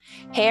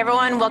Hey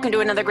everyone, welcome to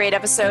another great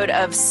episode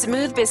of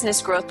Smooth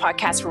Business Growth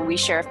Podcast, where we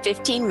share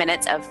 15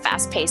 minutes of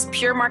fast-paced,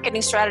 pure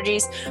marketing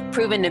strategies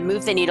proven to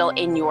move the needle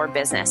in your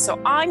business. So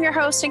I'm your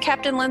host and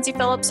Captain Lindsay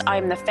Phillips.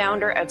 I'm the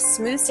founder of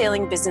Smooth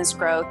Sailing Business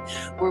Growth,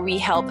 where we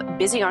help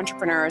busy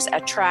entrepreneurs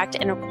attract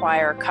and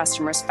acquire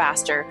customers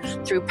faster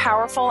through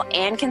powerful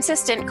and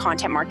consistent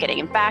content marketing.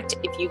 In fact,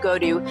 if you go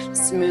to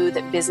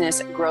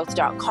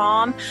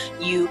smoothbusinessgrowth.com,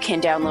 you can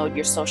download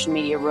your social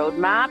media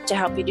roadmap to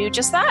help you do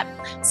just that.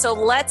 So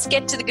let's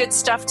get to the good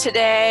stuff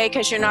today,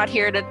 because you're not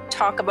here to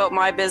talk about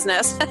my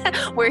business.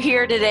 We're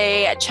here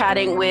today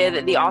chatting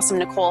with the awesome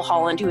Nicole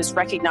Holland, who is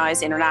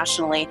recognized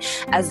internationally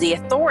as the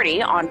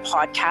authority on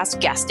podcast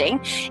guesting.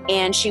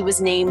 And she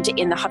was named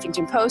in the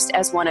Huffington Post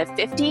as one of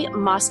 50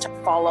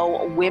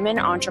 must-follow women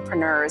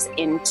entrepreneurs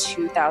in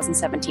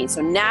 2017.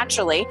 So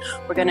naturally,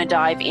 we're going to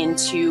dive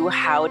into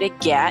how to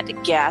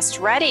get guests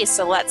ready.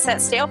 So let's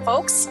set sail,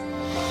 folks.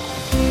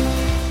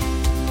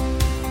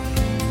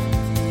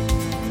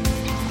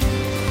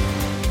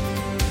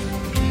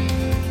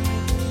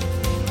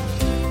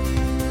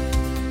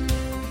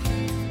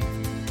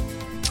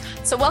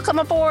 So welcome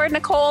aboard,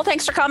 Nicole.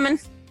 Thanks for coming.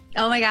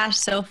 Oh my gosh,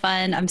 so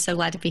fun. I'm so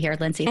glad to be here,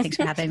 Lindsay. Thanks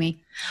for having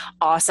me.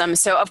 Awesome.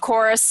 So of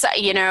course,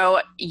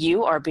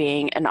 you are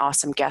being an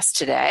awesome guest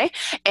today.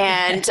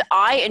 And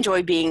I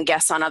enjoy being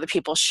guests on other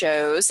people's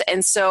shows.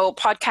 And so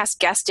podcast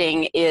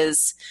guesting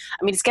is,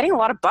 it's getting a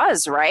lot of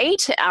buzz,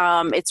 right?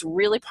 It's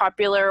really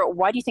popular.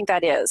 Why do you think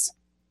that is?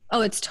 Oh,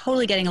 it's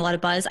totally getting a lot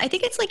of buzz. I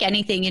think it's like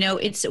anything,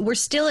 we're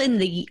still in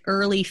the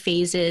early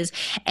phases,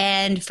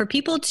 and for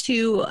people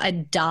to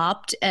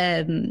adopt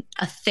a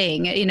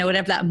thing,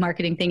 whatever that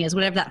marketing thing is,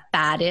 whatever that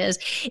fad is,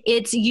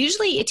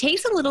 it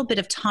takes a little bit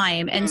of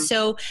time. And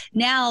so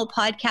now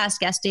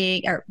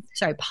podcasting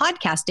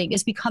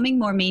is becoming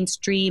more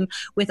mainstream,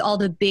 with all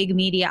the big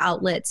media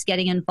outlets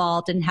getting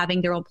involved and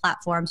having their own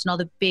platforms, and all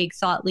the big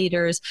thought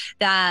leaders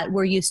that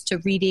we're used to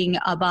reading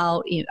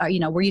about,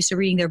 we're used to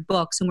reading their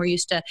books, and we're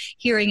used to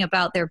hearing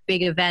about their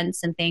big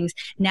events and things.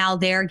 Now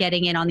they're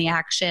getting in on the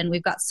action.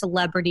 We've got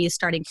celebrities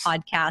starting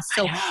podcasts.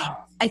 So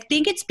I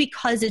think it's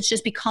because it's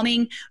just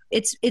becoming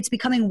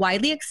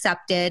widely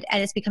accepted,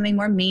 and it's becoming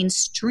more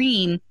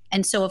mainstream.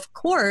 And so of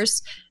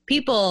course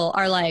people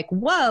are like,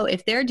 whoa,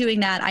 if they're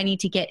doing that, I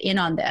need to get in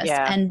on this.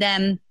 Yeah. And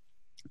then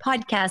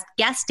podcast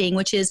guesting,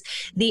 which is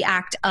the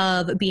act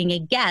of being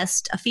a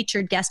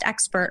featured guest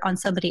expert on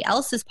somebody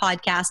else's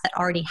podcast that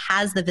already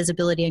has the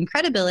visibility and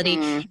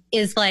credibility,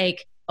 is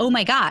like, oh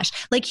my gosh,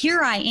 like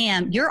here I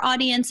am. Your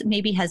audience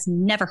maybe has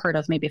never heard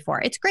of me before.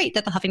 It's great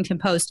that the Huffington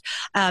Post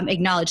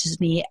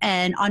acknowledges me,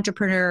 and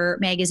Entrepreneur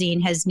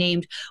Magazine has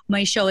named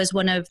my show as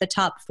one of the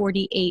top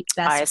 48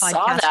 best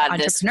podcast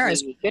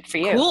entrepreneurs. Good for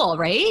you. Cool,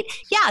 right?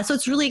 Yeah, so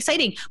it's really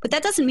exciting. But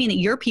that doesn't mean that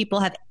your people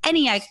have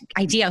any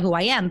idea who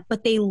I am,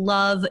 but they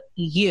love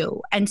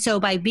you. And so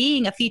by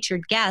being a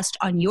featured guest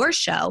on your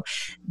show,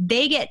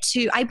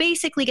 I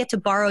basically get to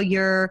borrow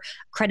your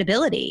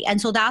credibility. And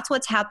so that's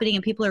what's happening,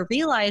 and people are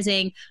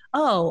realizing,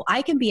 oh,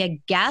 I can be a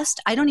guest.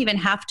 I don't even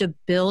have to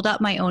build up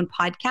my own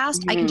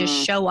podcast. I can just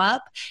show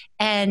up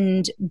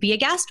and be a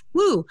guest.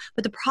 Woo.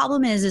 But the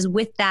problem is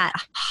with that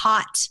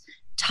hot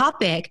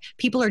topic,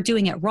 people are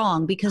doing it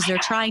wrong, because they're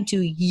trying to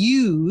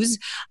use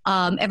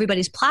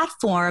everybody's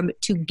platform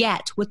to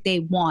get what they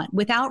want,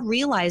 without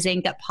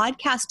realizing that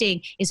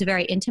podcasting is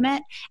very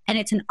intimate, and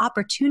it's an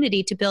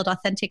opportunity to build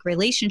authentic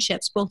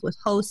relationships, both with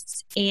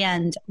hosts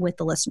and with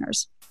the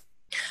listeners.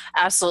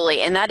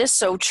 Absolutely. And that is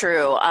so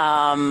true.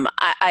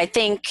 I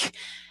think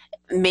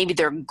maybe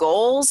their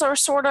goals are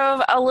sort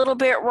of a little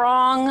bit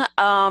wrong.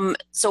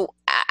 So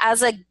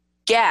as a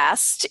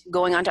guest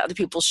going on to other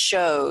people's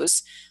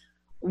shows,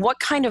 what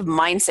kind of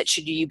mindset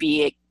should you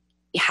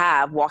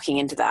have walking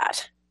into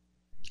that?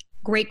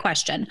 Great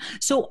question.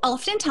 So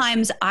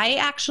oftentimes I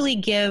actually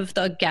give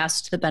the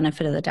guest the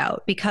benefit of the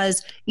doubt,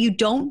 because you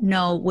don't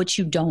know what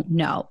you don't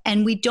know.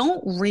 And we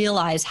don't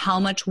realize how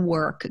much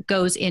work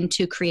goes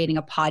into creating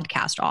a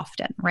podcast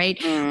often, right?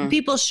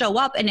 People show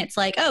up and it's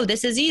like, oh,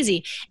 this is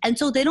easy. And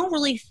so they don't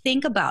really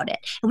think about it.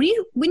 And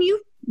when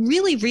you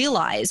really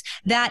realize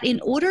that in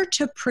order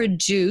to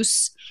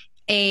produce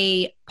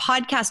a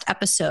podcast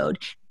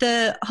episode,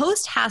 the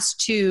host has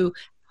to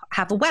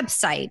have a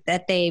website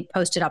that they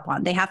post it up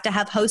on. They have to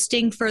have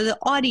hosting for the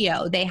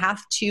audio. They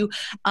have to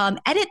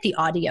edit the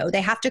audio.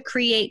 They have to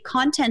create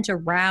content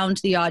around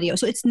the audio.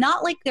 So it's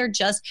not like they're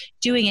just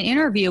doing an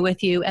interview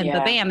with you and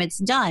bam, it's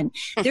done.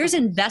 There's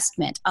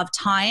investment of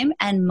time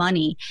and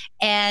money.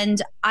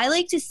 And I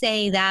like to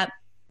say that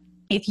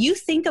if you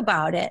think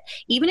about it,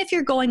 even if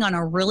you're going on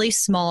a really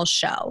small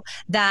show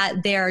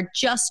that they're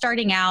just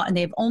starting out and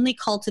they've only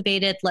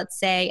cultivated, let's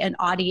say,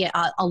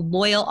 a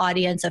loyal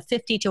audience of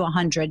 50 to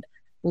 100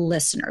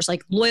 listeners,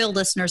 like loyal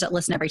listeners that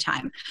listen every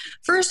time.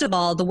 First of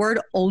all, the word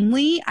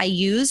only I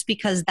use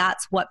because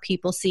that's what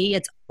people see.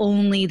 It's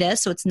only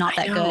this, so it's not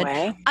that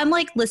good. I'm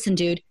like, listen,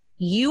 dude,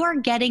 you are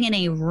getting in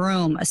a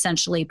room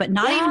essentially, but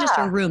not even just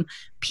a room.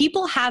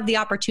 People have the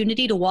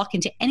opportunity to walk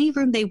into any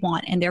room they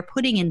want and they're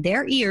putting in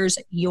their ears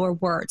your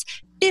words.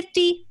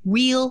 50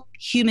 real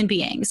human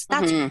beings.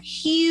 That's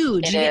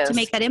huge. You get to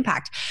make that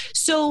impact.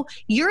 So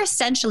you're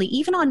essentially,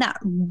 even on that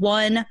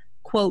one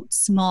quote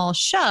small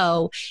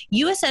show,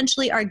 you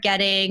essentially are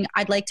getting,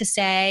 I'd like to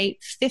say,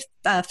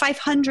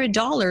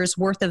 $500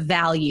 worth of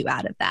value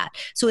out of that.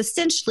 So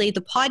essentially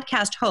the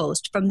podcast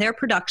host, from their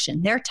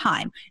production, their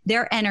time,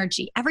 their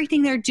energy,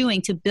 everything they're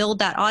doing to build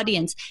that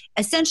audience,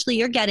 essentially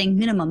you're getting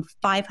minimum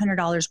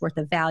 $500 worth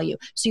of value.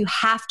 So you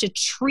have to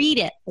treat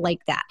it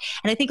like that.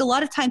 And I think a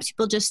lot of times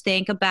people just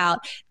think about,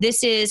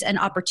 this is an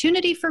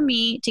opportunity for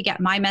me to get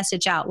my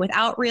message out,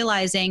 without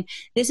realizing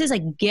this is a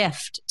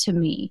gift to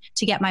me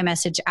to get my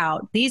message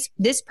out.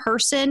 This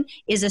person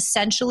is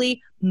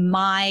essentially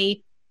my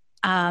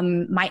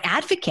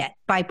advocate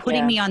by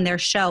putting me on their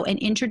show and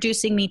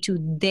introducing me to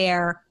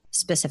their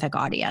specific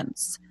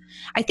audience.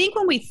 I think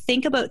when we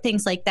think about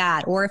things like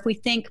that, or if we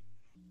think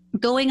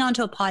going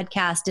onto a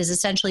podcast is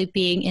essentially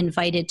being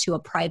invited to a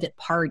private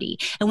party.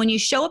 And when you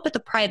show up at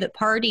the private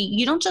party,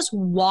 you don't just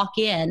walk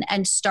in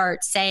and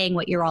start saying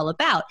what you're all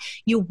about.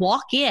 You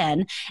walk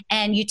in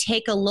and you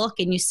take a look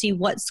and you see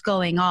what's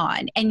going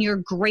on, and you're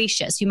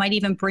gracious. You might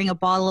even bring a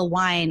bottle of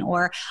wine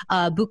or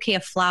a bouquet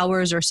of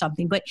flowers or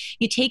something, but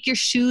you take your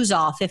shoes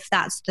off if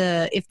that's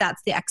the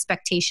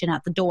expectation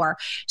at the door.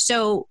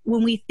 So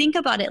when we think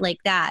about it like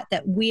that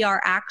we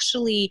are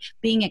actually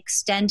being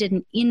extended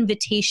an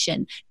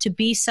invitation to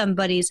be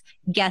somebody's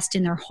guest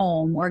in their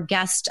home or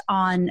guest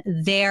on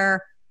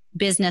their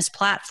business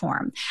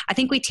platform, I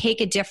think we take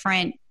a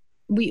different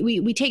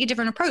we take a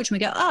different approach, and we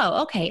go,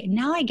 oh, okay,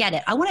 now I get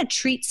it. I want to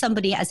treat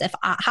somebody as if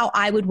how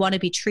I would want to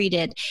be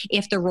treated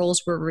if the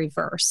roles were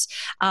reversed.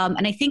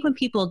 And I think when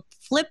people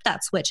flip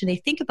that switch and they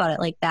think about it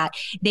like that,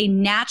 they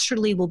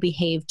naturally will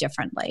behave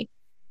differently.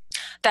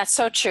 That's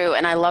so true.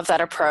 And I love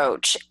that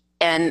approach.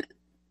 And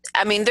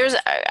I mean,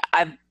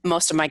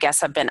 most of my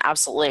guests have been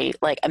absolutely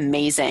like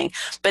amazing,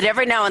 but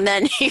every now and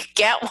then you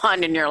get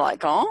one and you're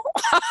like, oh,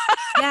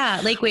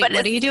 yeah. Like, wait,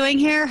 what are you doing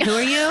here? Who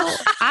are you?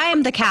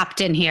 I'm the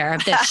captain here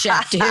of this ship,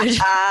 dude.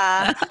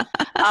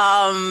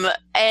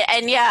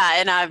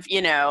 And I've,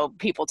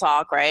 people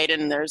talk, right?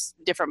 And there's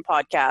different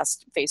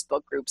podcast,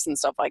 Facebook groups and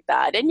stuff like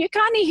that. And you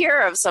kind of hear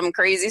of some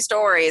crazy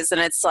stories. And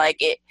it's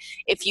like,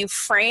 if you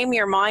frame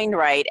your mind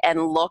right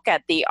and look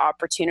at the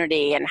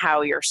opportunity and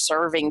how you're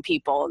serving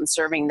people and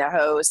serving the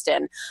host.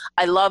 And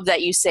I love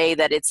that you say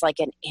that it's like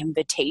an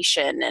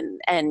invitation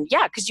and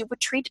yeah, because you would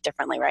treat it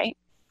differently, right?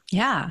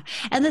 Yeah.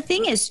 And the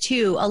thing is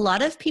too, a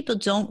lot of people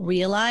don't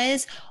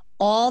realize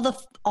all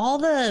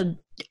the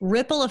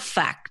ripple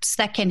effects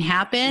that can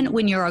happen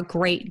when you're a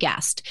great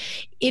guest.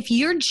 If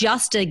you're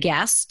just a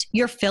guest,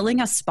 you're filling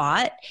a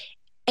spot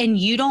and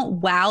you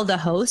don't wow the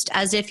host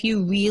as if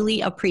you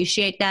really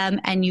appreciate them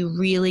and you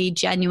really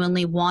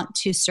genuinely want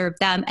to serve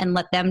them and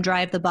let them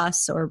drive the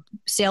bus or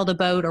sail the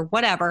boat or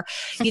whatever,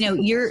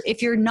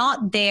 if you're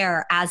not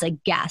there as a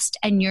guest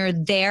and you're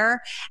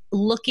there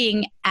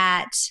looking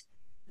at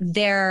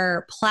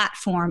their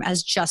platform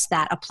as just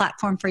that, a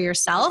platform for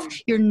yourself,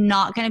 you're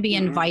not going to be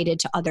invited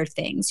to other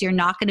things. You're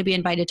not going to be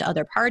invited to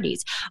other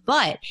parties.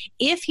 But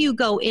if you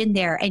go in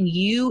there and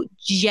you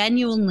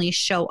genuinely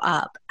show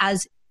up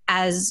as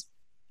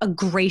a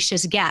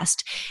gracious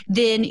guest,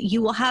 then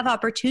you will have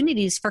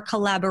opportunities for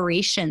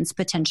collaborations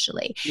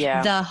potentially.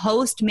 Yeah. The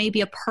host may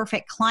be a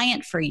perfect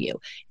client for you.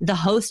 The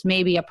host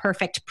may be a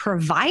perfect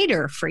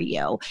provider for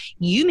you.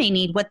 You may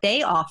need what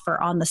they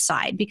offer on the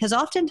side, because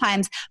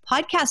oftentimes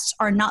podcasts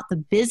are not the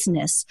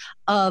business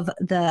of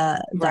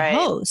the right.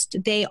 host.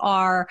 They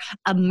are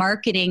a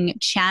marketing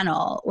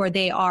channel or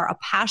they are a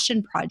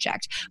passion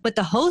project, but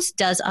the host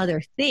does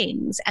other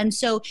things. And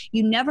so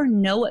you never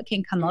know what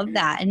can come of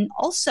that. And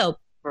also,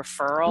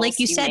 referrals, like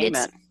you said,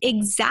 it's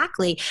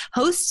exactly.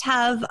 Hosts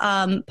have,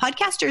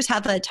 podcasters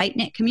have a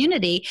tight-knit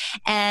community,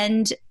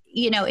 and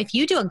if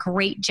you do a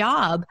great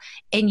job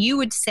and you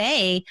would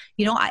say,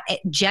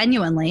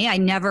 genuinely, I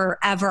never,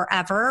 ever,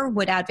 ever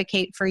would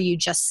advocate for you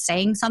just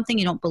saying something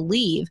you don't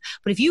believe.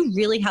 But if you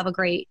really have a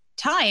great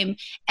time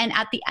and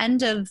at the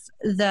end of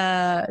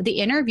the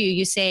interview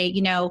you say,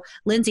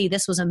 Lindsay,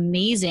 this was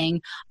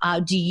amazing.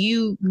 Do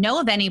you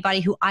know of anybody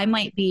who I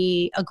might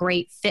be a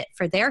great fit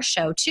for their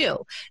show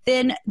too?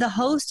 Then the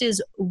host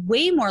is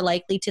way more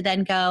likely to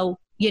then go,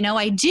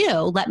 I do.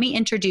 Let me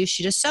introduce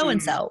you to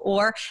so-and-so.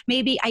 Or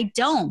maybe I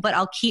don't, but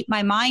I'll keep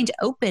my mind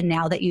open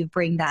now that you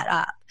bring that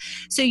up.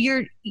 So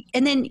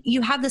and then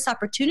you have this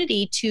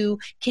opportunity to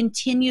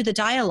continue the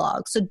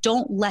dialogue. So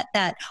don't let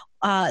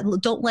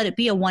it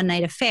be a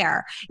one-night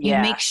affair. You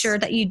make sure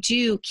that you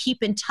do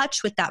keep in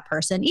touch with that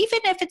person, even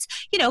if it's,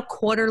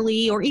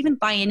 quarterly or even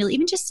biannually.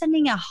 Even just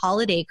sending a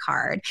holiday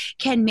card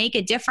can make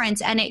a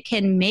difference, and it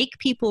can make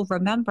people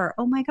remember,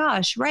 oh my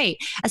gosh, right.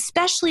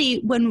 Especially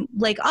when,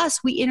 like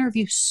us, we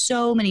interview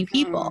so many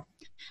people.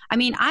 I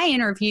mean, I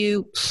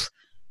interview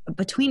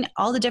between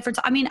all the different,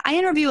 I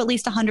interview at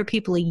least 100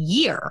 people a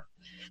year.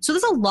 So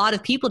there's a lot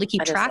of people to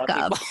keep track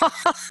of.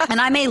 And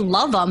I may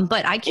love them,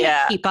 but I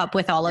can't keep up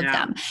with all of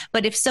them.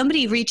 But if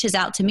somebody reaches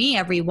out to me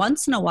every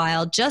once in a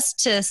while just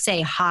to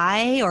say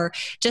hi or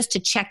just to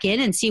check in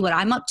and see what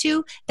I'm up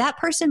to, that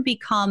person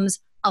becomes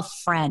a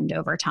friend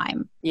over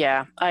time.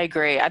 Yeah, I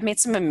agree. I've made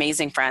some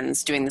amazing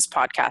friends doing this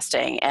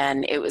podcasting,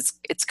 and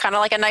it's kind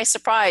of like a nice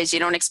surprise. You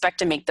don't expect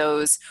to make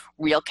those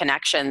real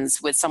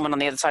connections with someone on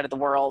the other side of the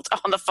world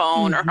on the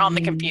phone or on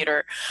the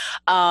computer.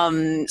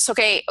 So,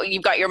 okay,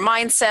 you've got your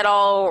mindset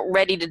all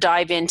ready to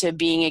dive into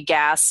being a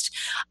guest.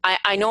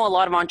 I know a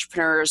lot of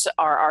entrepreneurs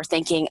are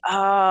thinking,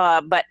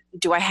 but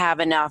do I have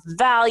enough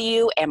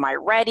value? Am I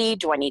ready?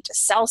 Do I need to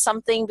sell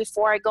something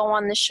before I go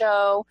on the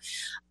show?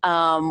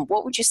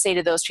 What would you say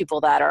to those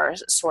people that are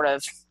sort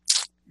of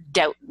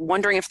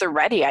wondering if they're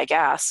ready, I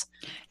guess?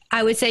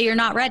 I would say you're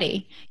not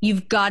ready.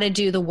 You've got to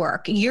do the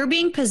work. You're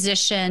being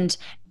positioned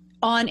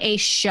on a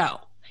show.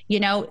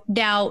 Now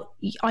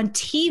on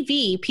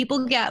TV,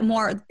 people get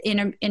more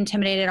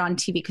intimidated on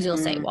TV because you'll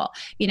say, well,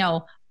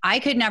 I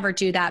could never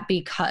do that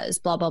because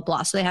blah, blah,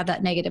 blah. So they have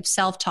that negative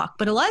self-talk.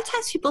 But a lot of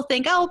times people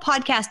think,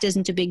 podcast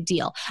isn't a big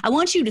deal. I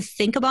want you to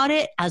think about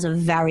it as a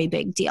very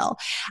big deal.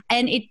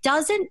 And it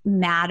doesn't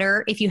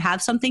matter if you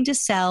have something to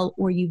sell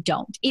or you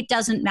don't. It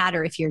doesn't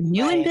matter if you're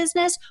new in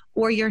business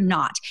or you're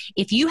not.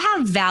 If you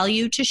have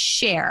value to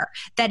share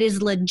that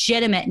is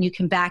legitimate and you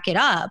can back it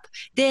up,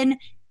 then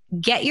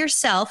get your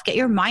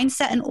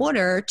mindset in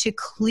order to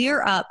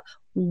clear up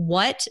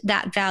what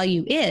that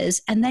value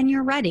is, and then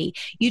you're ready.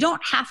 You don't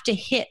have to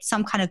hit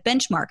some kind of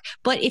benchmark.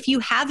 But if you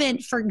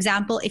haven't, for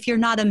example, if you're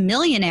not a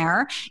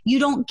millionaire, you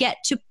don't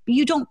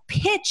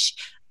pitch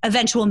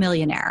eventual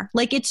millionaire.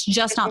 Like, it's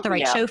just not the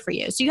right show for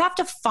you. So you have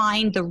to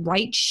find the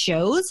right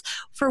shows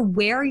for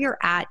where you're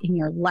at in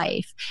your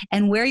life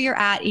and where you're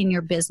at in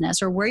your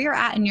business or where you're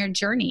at in your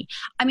journey.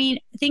 I mean,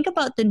 think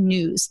about the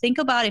news. Think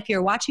about if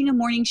you're watching a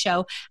morning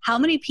show, how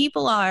many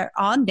people are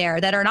on there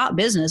that are not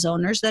business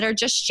owners that are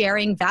just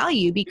sharing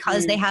value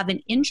because they have an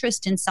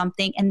interest in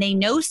something and they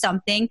know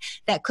something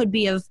that could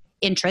be of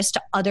interest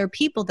to other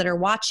people that are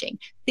watching.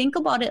 Think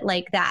about it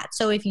like that.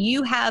 So if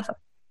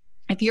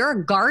you're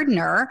a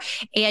gardener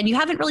and you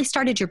haven't really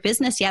started your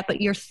business yet, but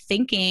you're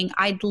thinking,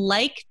 I'd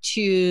like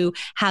to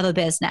have a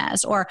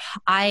business, or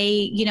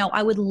I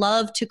would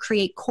love to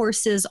create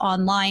courses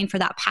online for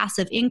that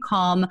passive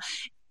income.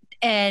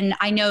 And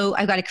I know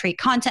I've got to create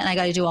content and I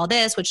got to do all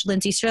this, which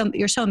Lindsay,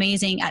 you're so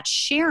amazing at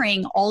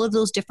sharing all of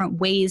those different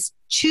ways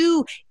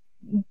to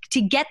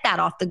get that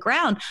off the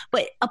ground.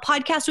 But a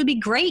podcast would be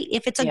great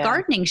if it's a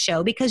gardening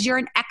show because you're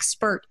an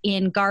expert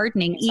in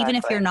gardening, even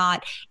if you're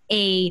not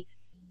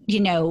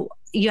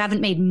you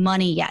haven't made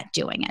money yet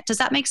doing it. Does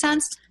that make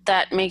sense?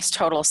 That makes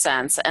total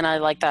sense. And I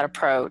like that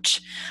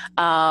approach.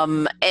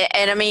 And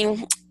I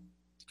mean,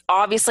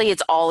 obviously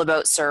it's all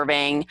about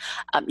serving.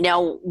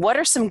 Now, what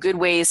are some good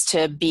ways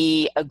to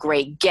be a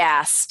great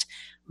guest,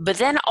 but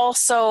then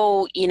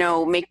also,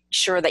 make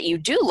sure that you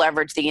do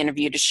leverage the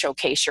interview to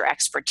showcase your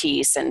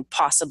expertise and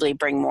possibly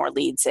bring more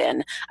leads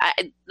in?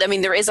 I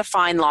mean, there is a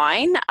fine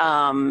line.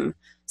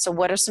 So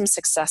what are some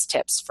success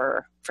tips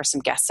for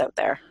some guests out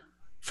there?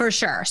 For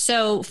sure.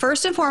 So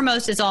first and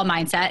foremost is all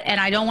mindset.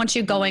 And I don't want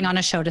you going on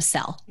a show to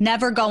sell.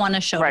 Never go on a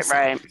show to sell.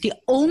 Right. The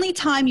only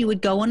time you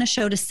would go on a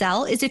show to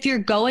sell is if you're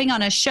going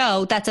on a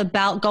show that's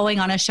about going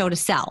on a show to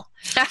sell.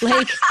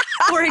 Like,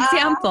 for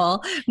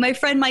example, my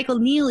friend Michael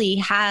Neely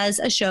has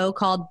a show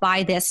called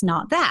Buy This,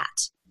 Not That.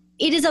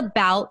 It is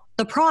about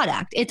the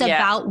product. It's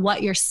about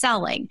what you're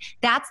selling.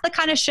 That's the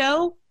kind of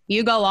show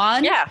you go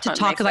on to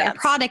talk about your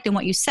product and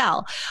what you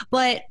sell.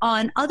 But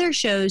on other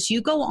shows,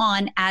 you go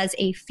on as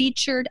a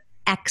featured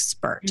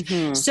expert.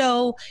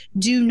 So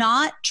do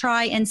not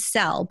try and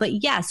sell,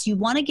 but yes, you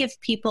want to give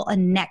people a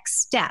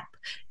next step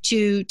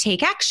to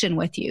take action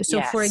with you.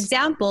 So for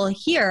example,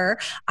 here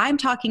I'm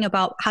talking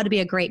about how to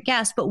be a great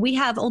guest, but we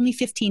have only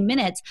 15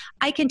 minutes.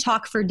 I can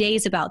talk for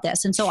days about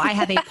this. And so I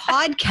have a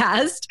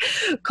podcast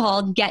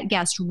called Get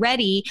Guest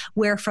Ready,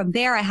 where from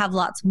there I have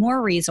lots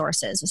more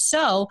resources.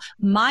 So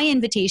my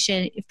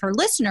invitation for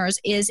listeners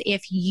is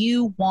if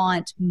you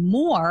want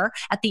more,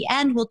 at the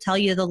end we'll tell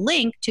you the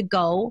link to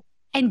go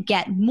and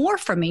get more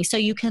from me so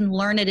you can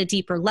learn at a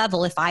deeper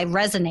level if I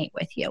resonate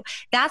with you.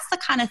 That's the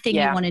kind of thing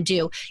you want to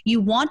do.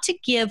 You want to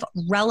give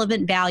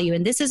relevant value.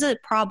 And this is a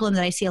problem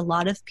that I see a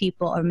lot of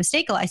people, or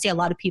mistake I see a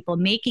lot of people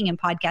making in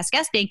podcast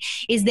guesting,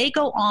 is they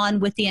go on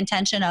with the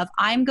intention of,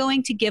 I'm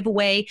going to give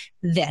away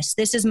this.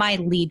 This is my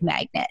lead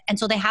magnet. And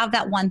so they have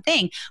that one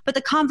thing. But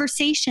the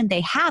conversation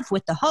they have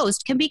with the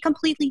host can be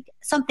completely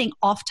something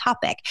off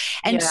topic.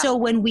 And so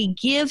when we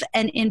give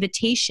an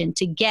invitation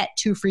to get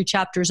 2 free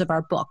chapters of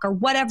our book or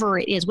whatever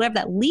it is, whatever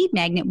that lead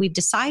magnet we've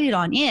decided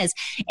on is,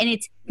 and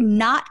it's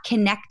not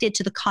connected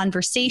to the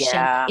conversation,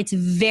 it's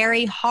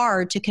very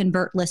hard to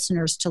convert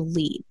listeners to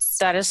leads.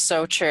 That is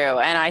so true.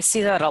 And I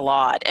see that a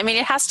lot. I mean,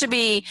 it has to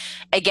be,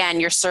 again,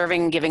 you're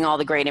serving, giving all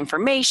the great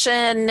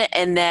information.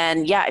 And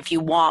then, if you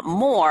want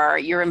more,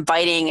 you're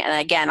inviting, and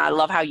again, I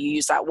love how you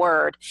use that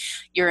word,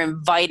 you're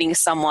inviting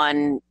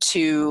someone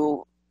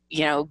to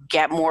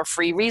get more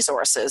free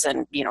resources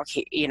and,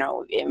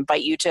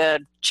 invite you to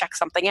check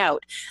something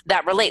out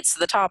that relates to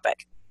the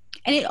topic.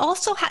 And it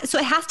also so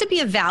it has to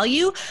be a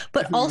value,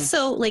 but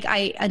also like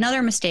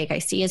another mistake I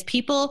see is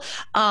people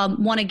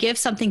want to give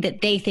something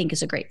that they think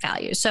is a great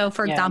value. So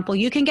for example,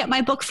 you can get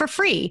my book for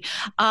free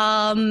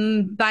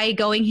by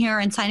going here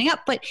and signing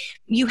up, but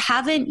you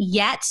haven't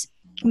yet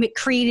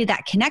created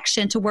that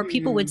connection to where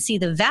people would see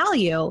the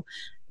value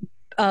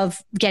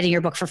of getting your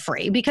book for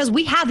free, because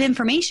we have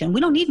information. We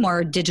don't need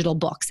more digital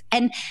books.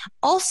 And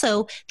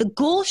also the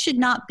goal should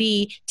not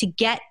be to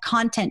get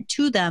content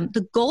to them.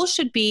 The goal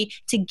should be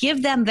to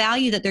give them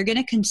value that they're going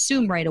to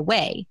consume right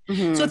away.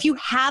 So if you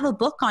have a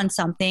book on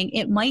something,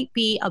 it might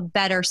be a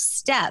better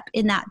step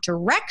in that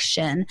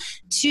direction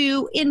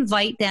to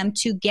invite them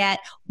to get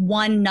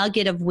one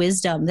nugget of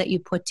wisdom that you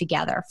put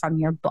together from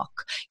your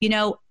book.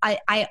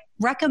 I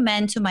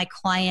recommend to my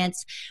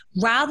clients,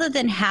 rather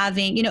than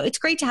having, it's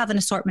great to have an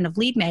assortment of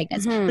lead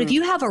magnets, but if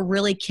you have a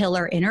really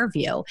killer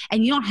interview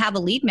and you don't have a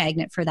lead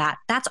magnet for that,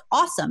 that's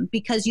awesome,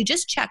 because you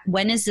just check,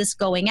 when is this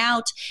going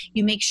out?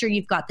 You make sure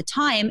you've got the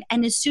time.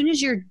 And as soon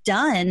as you're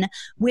done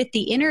with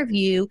the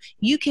interview,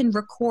 you can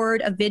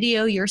record a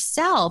video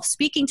yourself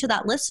speaking to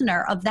that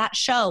listener of that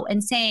show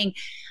and saying,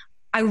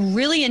 I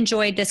really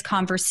enjoyed this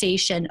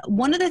conversation.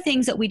 One of the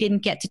things that we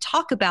didn't get to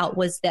talk about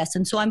was this.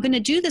 And so I'm going to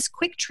do this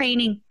quick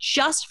training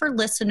just for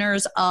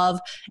listeners of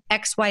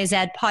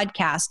XYZ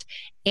podcast.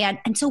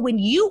 And so when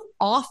you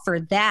offer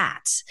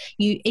that,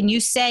 you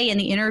say in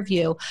the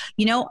interview,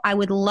 I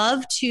would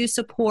love to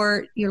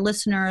support your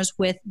listeners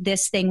with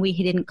this thing we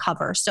didn't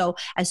cover. So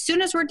as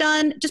soon as we're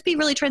done, just be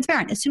really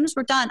transparent. As soon as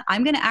we're done,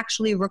 I'm going to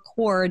actually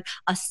record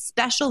a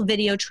special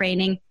video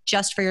training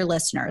just for your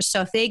listeners. So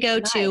if they go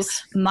to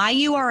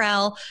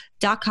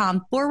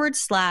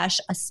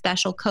myurl.com/a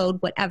special code,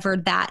 whatever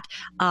that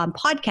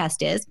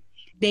podcast is,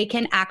 they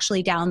can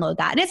actually download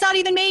that. And it's not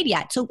even made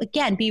yet. So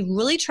again, be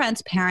really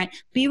transparent,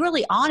 be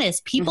really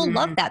honest. People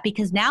love that,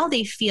 because now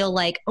they feel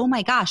like, oh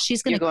my gosh,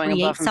 she's going to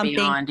create something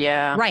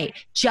right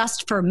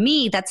just for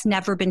me that's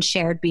never been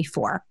shared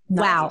before.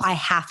 Nice. Wow, I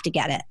have to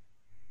get it.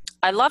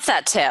 I love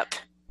that tip.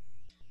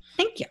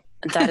 Thank you.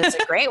 That is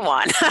a great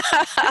one.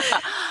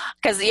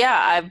 Because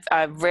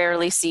I've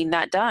rarely seen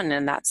that done,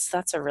 and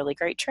that's a really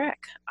great trick.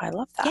 I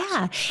love that.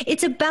 Yeah,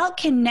 it's about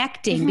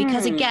connecting,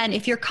 because again,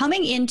 if you're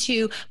coming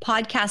into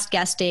podcast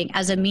guesting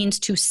as a means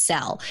to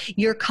sell,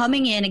 you're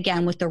coming in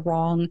again with the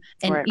wrong.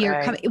 And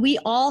we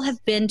all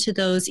have been to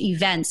those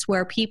events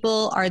where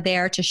people are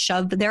there to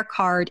shove their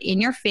card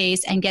in your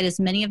face and get as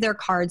many of their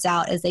cards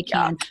out as they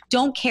can.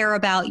 Don't care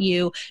about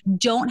you.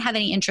 Don't have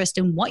any interest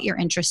in what you're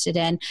interested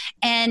in,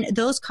 and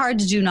those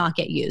cards do not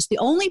get used. The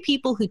only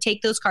people who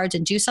take those cards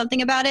and do something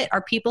about it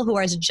are people who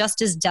are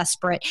just as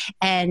desperate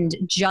and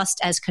just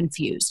as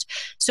confused.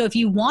 So if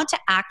you want to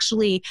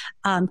actually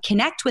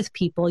connect with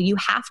people, you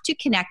have to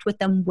connect with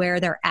them where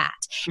they're at.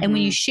 And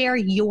when you share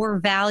your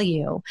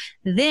value,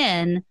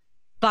 then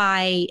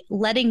by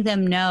letting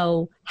them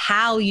know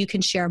how you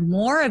can share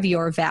more of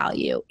your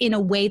value in a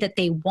way that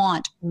they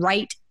want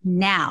right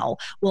now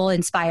will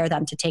inspire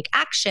them to take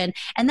action.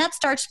 And that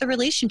starts the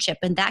relationship.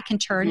 And that can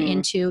turn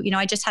into,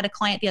 I just had a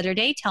client the other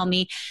day tell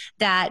me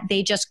that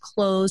they just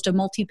closed a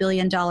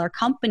multi-billion-dollar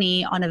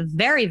company on a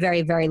very,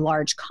 very, very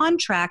large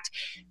contract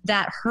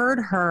that heard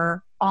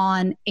her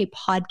on a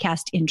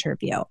podcast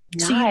interview.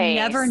 Nice. So you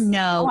never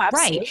know. Oh,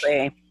 absolutely.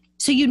 Right.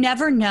 So you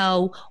never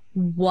know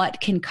what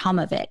can come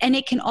of it. And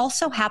it can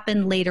also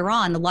happen later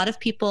on. A lot of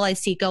people I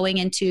see going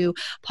into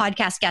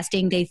podcast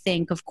guesting, they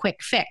think of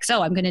quick fix.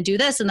 Oh, I'm going to do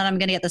this and then I'm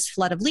going to get this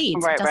flood of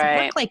leads. It doesn't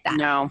work like that.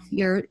 No.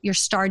 You're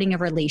starting a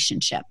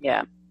relationship.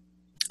 Yeah.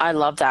 I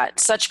love that.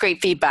 Such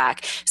great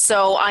feedback.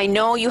 So I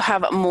know you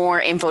have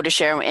more info to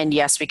share, and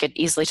yes, we could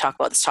easily talk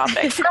about this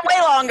topic for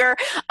way longer.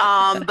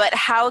 But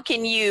how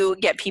can you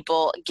get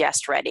people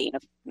guest ready,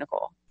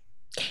 Nicole?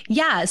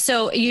 Yeah.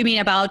 So you mean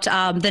about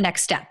the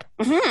next step?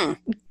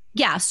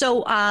 Yeah.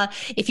 So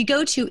if you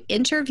go to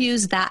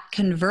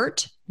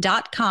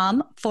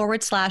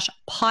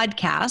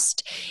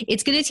interviewsthatconvert.com/podcast,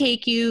 it's going to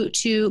take you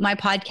to my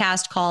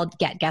podcast called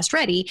Get Guest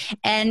Ready.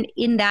 And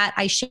in that,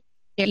 I share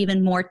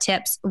even more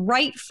tips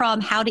right from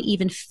how to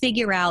even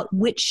figure out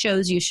which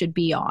shows you should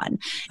be on.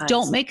 Nice.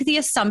 Don't make the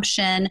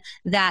assumption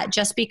that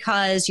just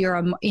because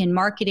you're in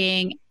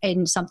marketing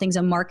and something's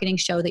a marketing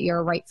show that you're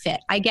a right fit.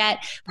 I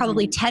get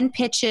probably 10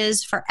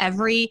 pitches for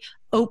every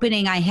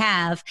opening I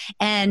have,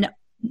 and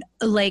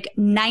like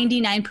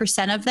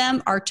 99% of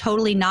them are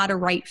totally not a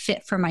right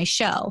fit for my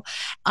show.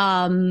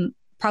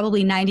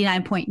 Probably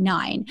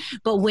 99.9.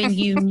 But when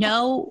you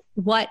know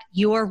what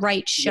your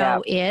right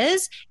show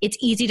is, it's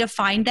easy to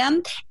find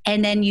them.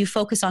 And then you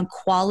focus on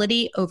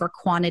quality over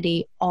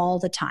quantity all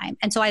the time.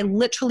 And so I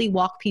literally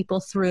walk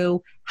people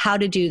through how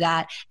to do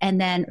that,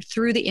 and then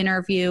through the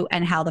interview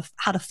and how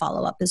to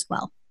follow up as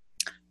well.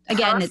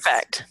 Again,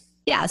 Perfect.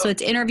 So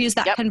it's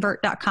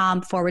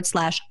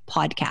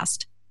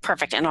interviewsthatconvert.com/podcast.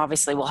 Perfect. And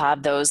obviously we'll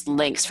have those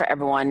links for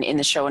everyone in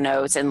the show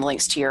notes, and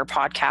links to your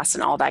podcast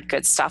and all that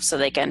good stuff, so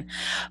they can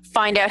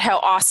find out how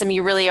awesome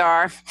you really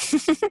are.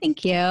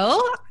 Thank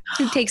you.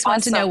 It takes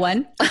one to know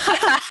one.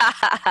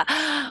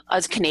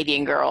 Us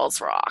Canadian girls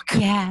rock.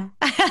 Yeah.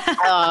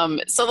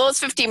 So those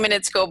 15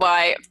 minutes go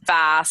by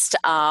fast.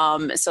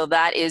 So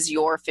that is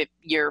your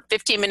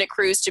 15-minute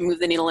cruise to move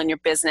the needle in your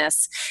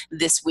business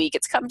this week.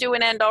 It's come to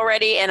an end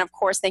already. And of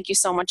course, thank you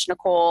so much,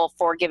 Nicole,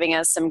 for giving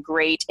us some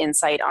great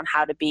insight on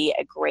how to be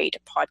a great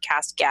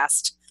podcast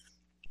guest.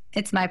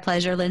 It's my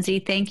pleasure, Lindsay.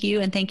 Thank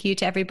you. And thank you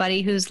to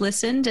everybody who's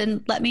listened,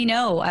 and let me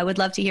know. I would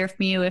love to hear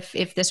from you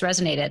if this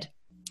resonated.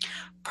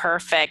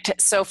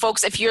 Perfect. So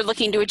folks, if you're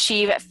looking to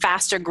achieve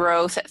faster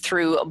growth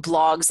through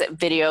blogs,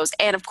 videos,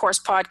 and of course,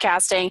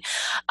 podcasting,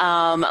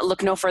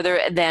 look no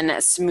further than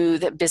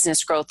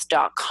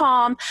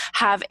smoothbusinessgrowth.com.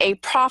 Have a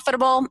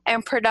profitable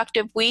and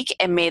productive week,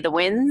 and may the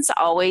winds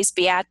always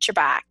be at your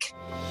back.